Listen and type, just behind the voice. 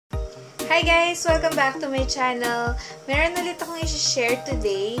Hi guys! Welcome back to my channel. Meron ulit akong i-share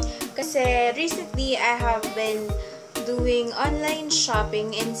today kasi recently I have been doing online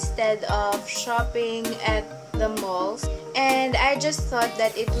shopping instead of shopping at the malls. And I just thought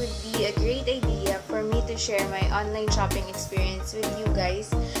that it would be a great idea for me to share my online shopping experience with you guys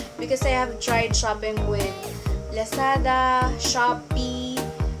because I have tried shopping with Lazada, Shopee,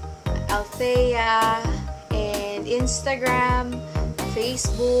 Althea, and Instagram,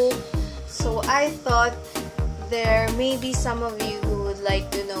 Facebook. So I thought there may be some of you who would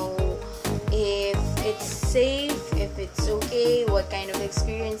like to know if it's safe, if it's okay, what kind of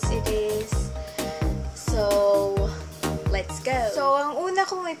experience it is. So, let's go! So, ang una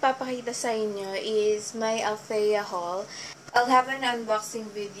kong ipapakita sa inyo is my Althea haul. I'll have an unboxing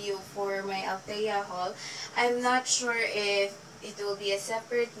video for my Althea haul. I'm not sure if it will be a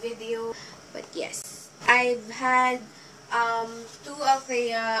separate video, but yes. I've had 2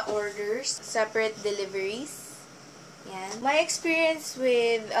 Althea orders, separate deliveries. Yan. My experience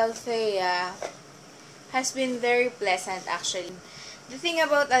with Althea has been very pleasant actually. The thing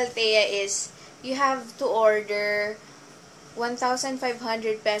about Althea is you have to order 1,500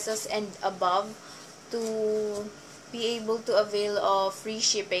 pesos and above to be able to avail of free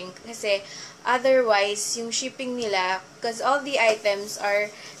shipping kasi otherwise yung shipping nila, because all the items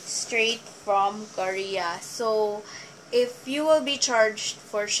are straight from Korea, so if you will be charged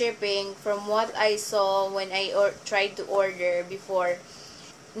for shipping, from what I saw when I tried to order before,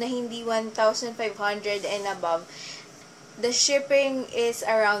 na hindi 1,500 and above, the shipping is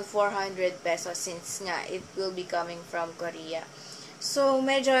around 400 pesos since nga it will be coming from Korea. So,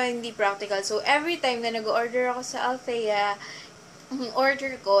 medyo hindi practical. So, every time na nag-order ako sa Althea, ang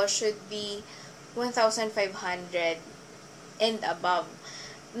order ko should be 1,500 and above.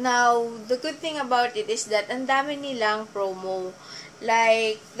 Now, the good thing about it is that ang dami nilang promo.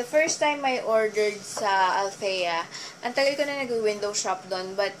 Like, the first time I ordered sa Althea, ang tagal ko na nag-window shop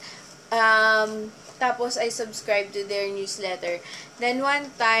doon, but, tapos I subscribed to their newsletter. Then,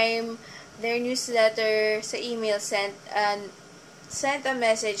 one time, their newsletter sa email sent a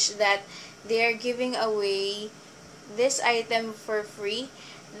message that they are giving away this item for free.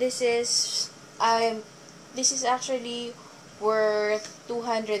 This is actually worth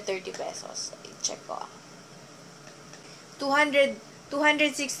 230 pesos. I-check ko. 260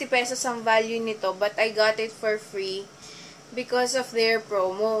 pesos ang value nito, but I got it for free because of their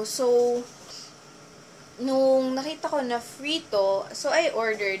promo. So, nung nakita ko na free to, so I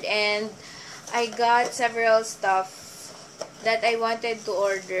ordered and I got several stuff that I wanted to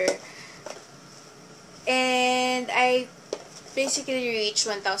order. And I basically reached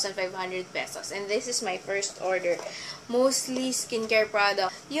 1,500 pesos. And this is my first order. Mostly skincare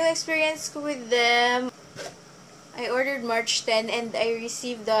product. Yung experience ko with them, I ordered March 10 and I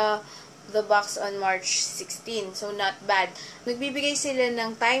received the box on March 16. So, not bad. Nagbibigay sila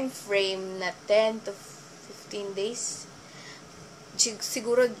ng time frame na 10 to 15 days.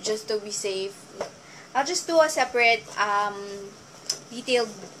 Siguro just to be safe. I'll just do a separate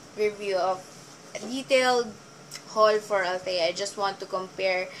detailed haul for Althea. I just want to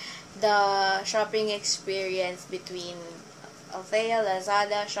compare the shopping experience between Althea,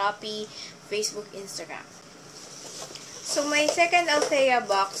 Lazada, Shopee, Facebook, Instagram. So my second Althea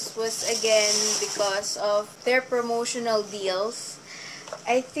box was again because of their promotional deals.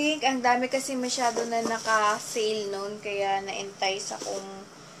 I think ang dami kasi masyado na naka-sale noon kaya na-entice akong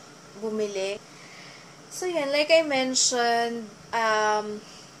bumili. So yan, like I mentioned,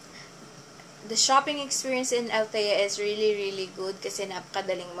 the shopping experience in Althea is really good kasi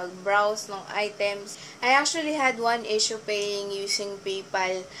napakadaling mag-browse ng items. I actually had one issue paying using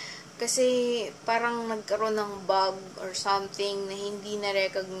PayPal kasi parang nagkaroon ng bug or something na hindi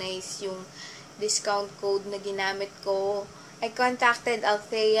na-recognize yung discount code na ginamit ko. I contacted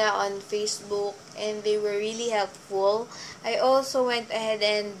Althea on Facebook and they were really helpful. I also went ahead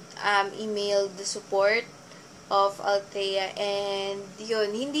and emailed the support of Althea and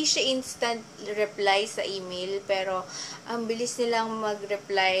yun, hindi siya instant reply sa email pero ang bilis nilang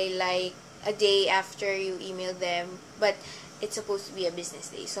mag-reply like a day after you email them, but it's supposed to be a business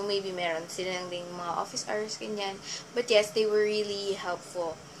day, so maybe meron silang ding mga office hours ganyan, but yes, they were really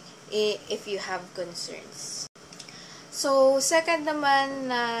helpful if you have concerns. So, second naman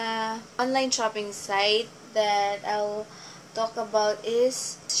na online shopping site that I'll talk about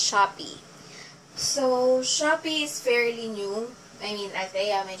is Shopee. So, Shopee is fairly new. I mean,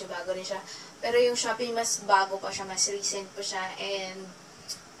 Althea, medyo bago rin siya. Pero yung Shopee, mas bago pa siya, mas recent pa siya. And,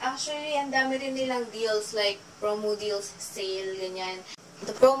 actually, ang dami rin nilang deals, like promo deals, sale, ganyan.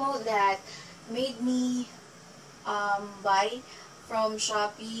 The promo that made me buy from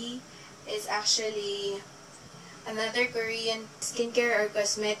Shopee is actually another Korean skincare or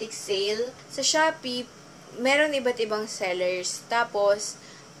cosmetic sale. Sa Shopee, meron iba't ibang sellers. Tapos,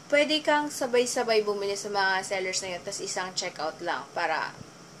 pwede kang sabay-sabay bumili sa mga sellers na yun, tapos isang checkout lang para.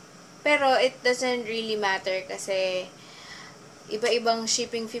 Pero, it doesn't really matter kasi iba-ibang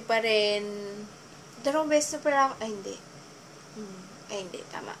shipping fee pa rin. Dalawang beses na pala ako, hindi,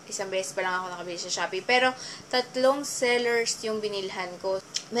 tama. Isang beses pa lang ako nakabili sa Shopee. Pero, 3 sellers yung binilhan ko.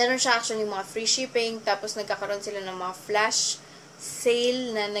 Meron siya actually mga free shipping, tapos nagkakaroon sila ng mga flash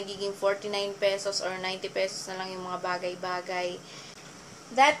sale na nagiging 49 pesos or 90 pesos na lang yung mga bagay-bagay.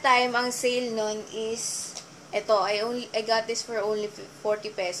 That time, ang sale nun is, I got this for only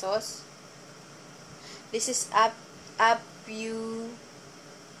 40 pesos. This is AltheaPH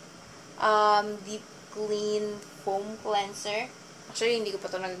Deep Clean Foam Cleanser. Actually, hindi ko pa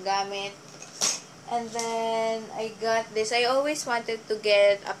ito nagagamit. And then, I got this. I always wanted to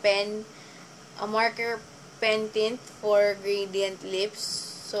get a marker pen tint for gradient lips.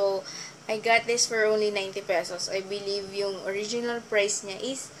 So, I got this for only 90 pesos. I believe yung original price niya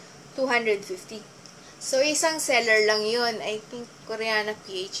is 250. So, isang seller lang yun. I think Koreana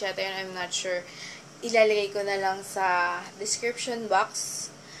PH yata yun. I'm not sure. Ilalagay ko na lang sa description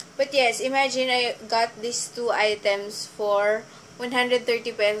box. But yes, imagine I got these 2 items for 130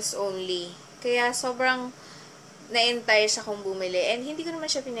 pesos only. Kaya sobrang na-entire siya kung bumili. And hindi ko naman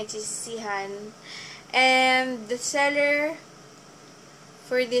siya pinagsisisihan. And the seller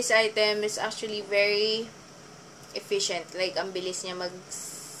for this item is actually very efficient. Like, ang bilis niya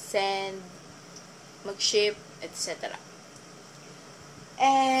mag-send, mag-ship, etc.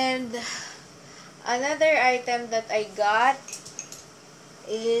 And another item that I got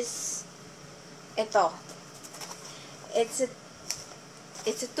is ito. It's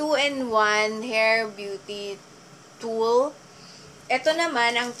a 2-in-1 hair beauty tool. Ito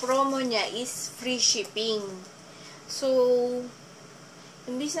naman, ang promo niya is free shipping. So,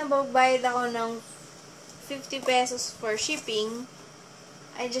 imbis na magbayad ako ng 50 pesos for shipping,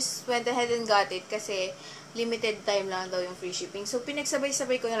 I just went ahead and got it kasi limited time lang daw yung free shipping. So,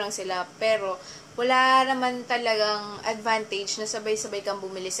 pinagsabay-sabay ko na lang sila. Pero, wala naman talagang advantage na sabay-sabay kang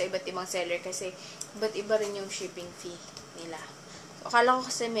bumili sa iba't ibang seller kasi iba't iba rin yung shipping fee nila. Akala ko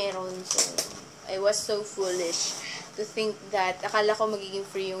kasi meron. So, I was so foolish to think that akala ko magiging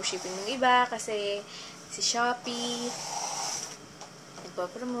free yung shipping ng iba kasi si Shopee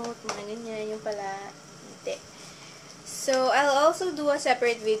nagpa-promote, mga ganyan. Yung pala, hindi. So, I'll also do a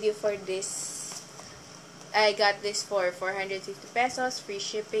separate video for this. I got this for 450 pesos, free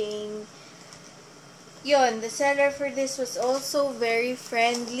shipping. Yun, the seller for this was also very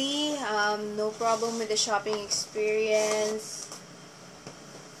friendly. No problem with the shopping experience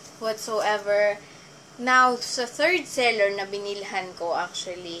whatsoever. Now, sa third seller na binilhan ko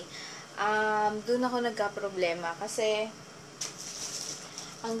actually, doon ako nagka-problema kasi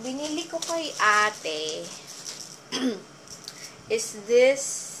ang binili ko kay ate is this.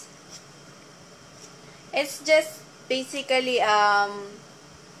 It's just basically a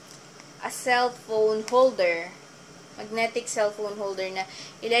cellphone holder. Magnetic cellphone holder na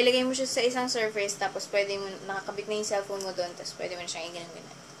ilalagay mo siya sa isang surface tapos pwede mo, nakakabit na yung cellphone mo doon tapos pwede mo na siyang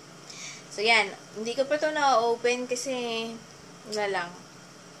ganun-ganun. So, yan. Hindi ko pa ito na-open kasi wala lang.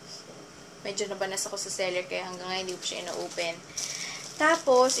 Medyo nabanas ako sa seller kaya hanggang ngayon hindi ko siya na-open.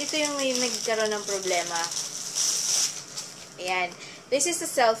 Tapos, ito yung may nagkaroon ng problema. Ayan. This is a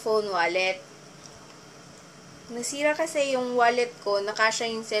cellphone wallet. Nasira kasi yung wallet ko, nakasya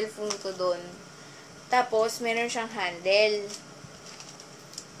yung cellphone ko doon. Tapos, meron siyang handle.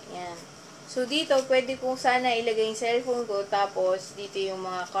 Ayan. So, dito, pwede kong sana ilagay yung cellphone ko, tapos, dito yung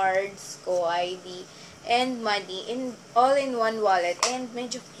mga cards ko, ID, and money, all in one wallet. And,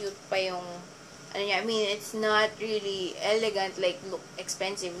 medyo cute pa yung, ano niya, I mean, it's not really elegant, like,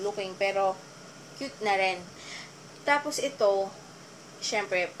 expensive looking, pero, cute na rin. Tapos, ito,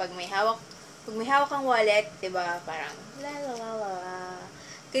 syempre, pag may hawak kang wallet, diba, parang, la.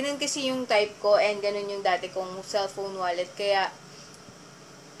 Ganun kasi yung type ko, and ganun yung dati kong cellphone wallet, kaya,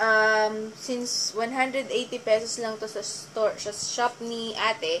 since 180 pesos lang to sa store, sa shop ni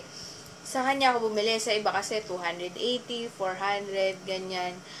ate, sa kanya ako bumili. Sa iba kasi 280, 400,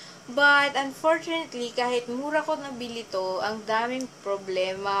 ganyan. But, unfortunately, kahit mura ko nabili to, ang daming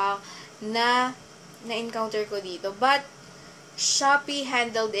problema na na-encounter ko dito. But, Shopee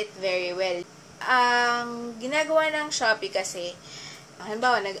handled it very well. Ang ginagawa ng Shopee kasi,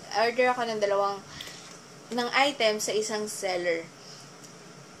 halimbawa, nag-order ako ng item sa isang seller.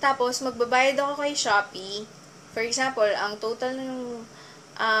 Tapos, magbabayad ako kay Shopee. For example, ang total ng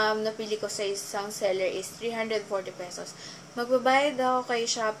napili ko sa isang seller is 340 pesos. magbabayad ako kay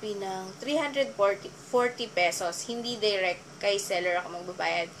Shopee ng 340 pesos. Hindi direct kay seller ako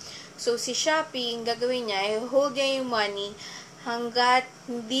magbabayad. So, si Shopee, ang gagawin niya, i-hold niya yung money hanggat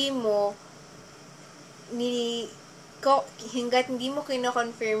hindi mo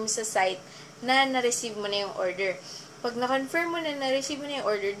kino-confirm sa site na na-receive mo na yung order. Pag na-confirm mo na na-receive mo na yung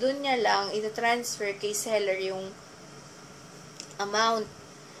order, dun niya lang ita-transfer kay seller yung amount.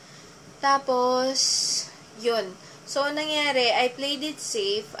 Tapos, yun. So, ang nangyari, I played it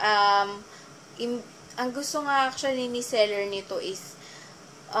safe. Ang gusto nga actually ni seller nito is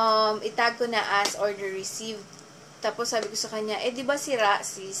itag ko na as order received. Tapos, sabi ko sa kanya, di ba sira,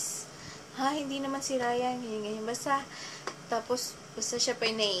 sis? Ha, hindi naman sira yan. Ganyan. Basta siya pa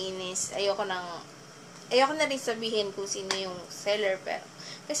yung naiinis. Ayoko na rin sabihin kung sino yung seller. Pero,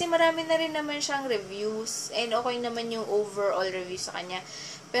 kasi marami na rin naman siyang reviews. And okay naman yung overall review sa kanya.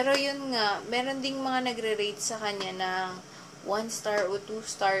 Pero yun nga, meron ding mga nagre-rate sa kanya ng 1 star o 2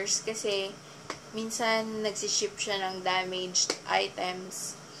 stars kasi minsan nagsiship siya ng damaged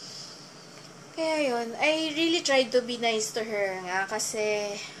items. Kaya yun, I really tried to be nice to her nga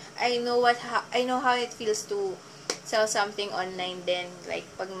kasi I know how it feels to sell something online din. Like,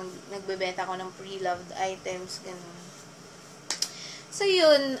 pag nagbebenta ko ng pre-loved items, ganun. So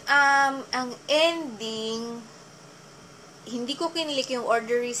yun, ang ending, hindi ko kinlik yung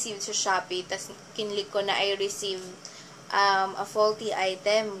order received sa Shopee, tas kinlik ko na I received a faulty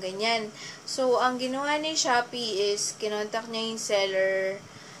item, ganyan. So, ang ginawa ni Shopee is, kinontak niya yung seller.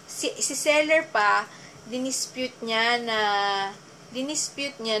 Si seller pa, dinispute niya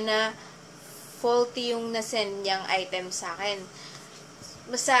na faulty yung nasend niyang item sa akin.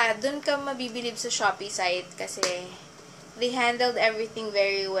 Basta, dun ka mabibilib sa Shopee site kasi they handled everything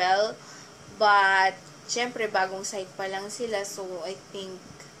very well. But, syempre, bagong site pa lang sila. So, I think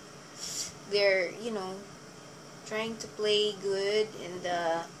they're, trying to play good in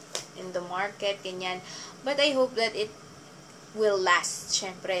the market, ganyan. But I hope that it will last,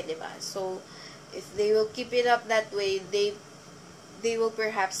 syempre, diba? So, if they will keep it up that way, they will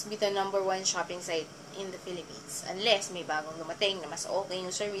perhaps be the #1 shopping site in the Philippines. Unless may bagong dumating na mas okay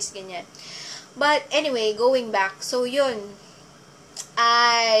yung service, ganyan. But, anyway, going back. So, yun.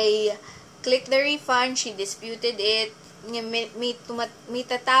 I click the refund, she disputed it, may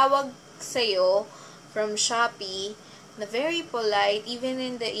tatawag sa'yo from Shopee na very polite, even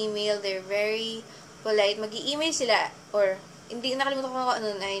in the email, they're very polite. Mag-i-email sila, or, nakalimutan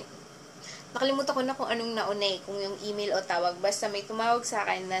ko na kung anong nauna kung yung email o tawag. Basta may tumawag sa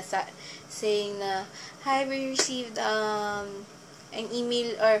akin na saying na, hi, we received an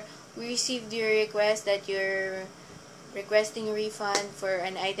email, or we received your request that you're requesting refund for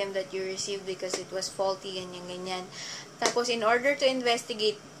an item that you received because it was faulty, ganyan. Tapos, in order to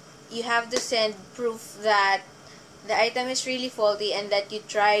investigate, you have to send proof that the item is really faulty and that you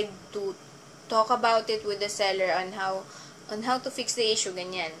tried to talk about it with the seller on how to fix the issue,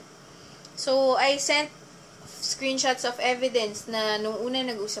 ganyan. So, I sent screenshots of evidence na nung una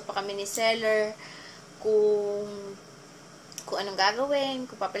nag-usap pa kami ni seller kung anong gagawin,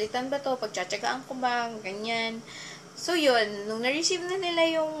 kung papalitan ba to, pagtsatsagaan ko ba, ganyan. So, yun. Nung na-receive na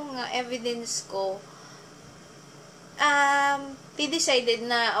nila yung evidence ko, they decided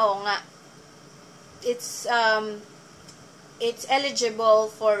na, it's eligible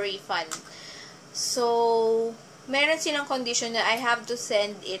for refund. So, meron silang condition na I have to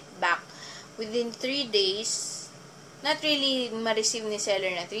send it back within 3 days. Not really ma-receive ni seller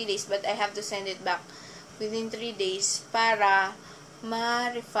na 3 days, but I have to send it back within 3 days para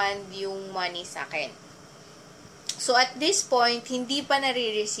ma-refund yung money sa akin. So, at this point, hindi pa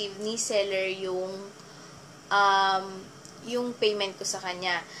nare-receive ni seller yung payment ko sa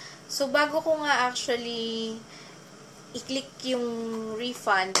kanya. So, bago ko nga actually i-click yung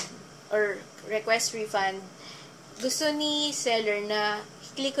refund or request refund, gusto ni seller na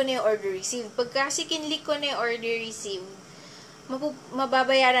i-click ko na yung order received. Pag kasi kinlik ko na yung order received,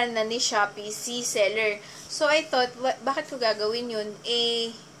 mababayaran na ni Shopee si seller. So, I thought, bakit ko gagawin yun?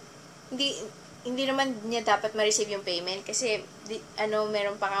 Hindi naman niya dapat ma-receive yung payment kasi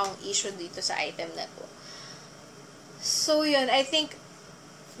meron pa akong issue dito sa item na to. So, yun, I think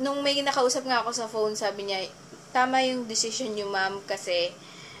nung may nakausap nga ako sa phone, sabi niya, tama yung decision niyo, ma'am, kasi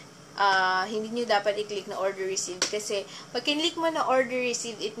hindi niyo dapat i-click na order received kasi pag kinlik mo na order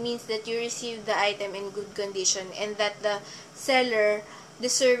received, it means that you received the item in good condition and that the seller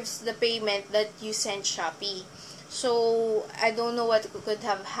deserves the payment that you sent Shopee. So, I don't know what could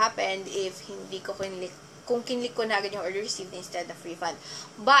have happened if hindi ko kinlik. Kung kinlik ko na agad yung order received instead of refund.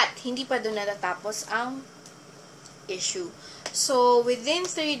 But, hindi pa doon natatapos ang issue. So, within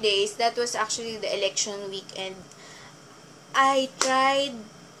 3 days, that was actually the election weekend. I tried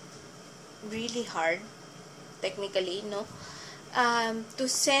really hard, technically, no? To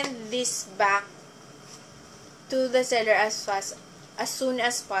send this back to the seller as soon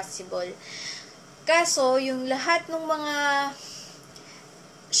as possible. Kaso, yung lahat ng mga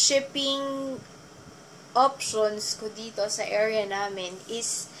shipping options ko dito sa area namin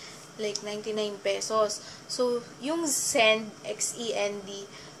is like 99 pesos. So, yung send, X-E-N-D,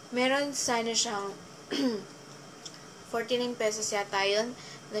 meron sana siyang 49 pesos yata yun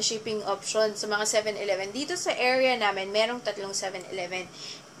na shipping option sa mga 7-Eleven. Dito sa area namin, merong 3 7-Eleven.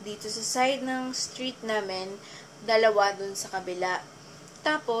 Dito sa side ng street namin, 2 dun sa kabila.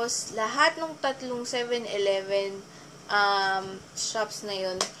 Tapos, lahat ng 3 7-Eleven shops na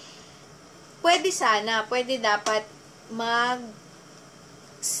yun, pwede dapat mag-send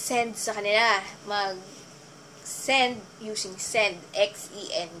sa kanila. Mag-send using send,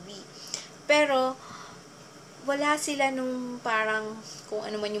 X-E-N-D. Pero, wala sila nung parang kung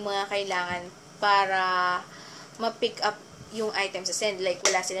ano man yung mga kailangan para ma-pick up yung item sa send. Like,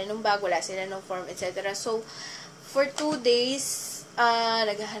 wala sila nung bag, wala sila nung form, etc. So, for 2 days,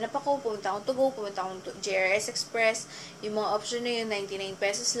 naghahanap ako, pumunta akong to go, pumunta akong JRS Express, yung mga option na yun, 99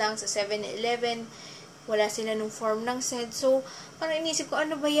 pesos lang, sa 7-Eleven, wala sila nung form ng send. So, parang inisip ko,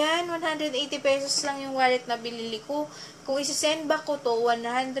 ano ba yan? 180 pesos lang yung wallet na binili ko. Kung isi-send back ko to,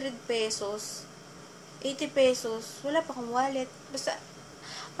 100 pesos, 80 pesos, wala pa akong wallet. Basta,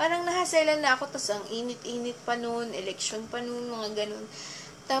 parang nahaselan na ako, tas ang init-init pa noon, election pa noon, mga ganun.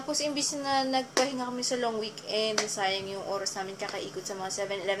 Tapos, imbis na nagpahinga kami sa long weekend, sayang yung oras namin kakaikot sa mga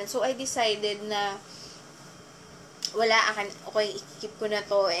 7-Eleven. So, I decided na okay, ikikip ko na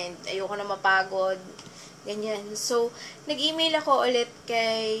to and ayoko na mapagod. Ganyan. So, nag-email ako ulit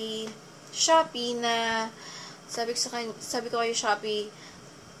kay Shopee na sabi ko kay Shopee,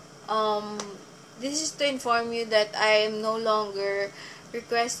 this is to inform you that I am no longer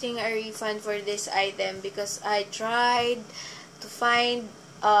requesting a refund for this item because I tried to find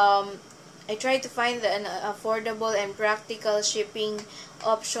an affordable and practical shipping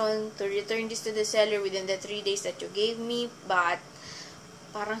option to return this to the seller within the 3 days that you gave me, but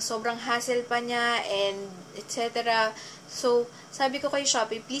parang sobrang hassle pa niya and etc. So, sabi ko kay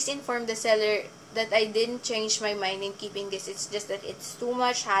Shopee, please inform the seller that I didn't change my mind in keeping this. It's just that it's too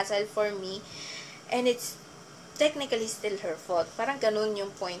much hassle for me and it's technically still her fault. Parang ganun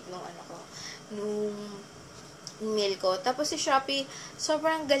yung point nung email ko. Tapos si Shopee,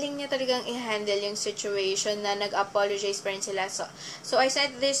 sobrang galing niya talagang i-handle yung situation na nag-apologize pa rin sila. So I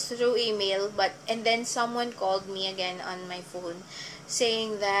sent this through email, and then someone called me again on my phone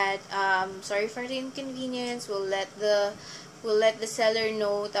saying that, sorry for the inconvenience, we'll let the seller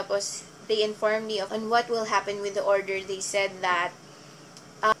know. Tapos they informed me on what will happen with the order. They said that,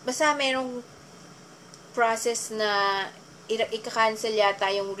 basta merong process na ika-cancel yata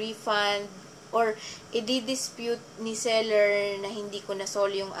yung refund or i-dispute ni seller na hindi ko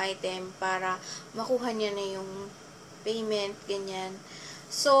na-sold yung item para makuha niya na yung payment, ganyan.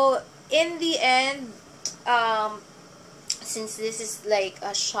 So, in the end, since this is like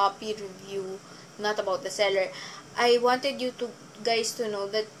a Shopee review, not about the seller, I wanted you guys to know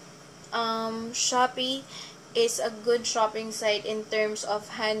that Shopee is a good shopping site in terms of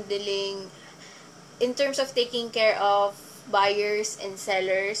taking care of buyers and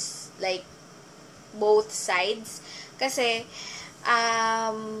sellers, like both sides. Kasi,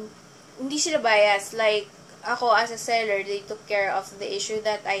 hindi sila bias. Like, ako as a seller, they took care of the issue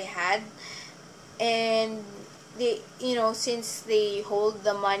that I had. And, since they hold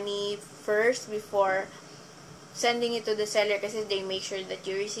the money first before sending it to the seller, kasi they make sure that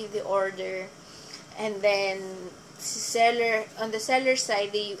you receive the order. And then, on the seller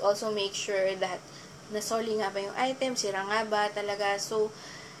side, they also make sure that nasoli nga ba yung item, sira nga ba talaga. So,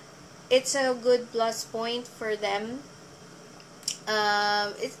 it's a good plus point for them.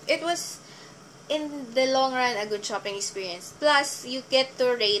 It was, in the long run, a good shopping experience. Plus, you get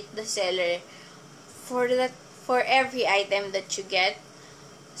to rate the seller for every item that you get.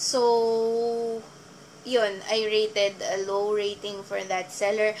 So, yun, I rated a low rating for that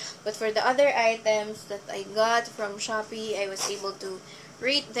seller. But for the other items that I got from Shopee, I was able to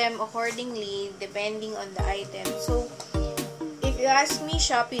rate them accordingly depending on the item. So, if you ask me,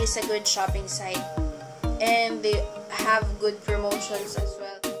 Shopee is a good shopping site and they have good promotions as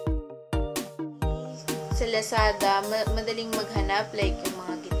well. Sa Lazada, madaling maghanap, like yung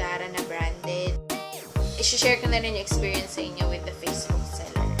mga gitara na branded. I-share ko na rin yung experience sa inyo with the Facebook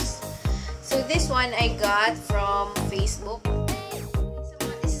sellers. So, this one I got from Facebook.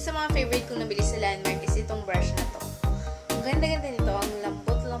 Isa sa mga favorite kong nabili sa Landmark is itong brush na to. Ang ganda-ganda nito, ang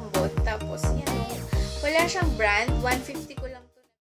lambot-lambot. Tapos, yan, Wala siyang brand. 150 ko lang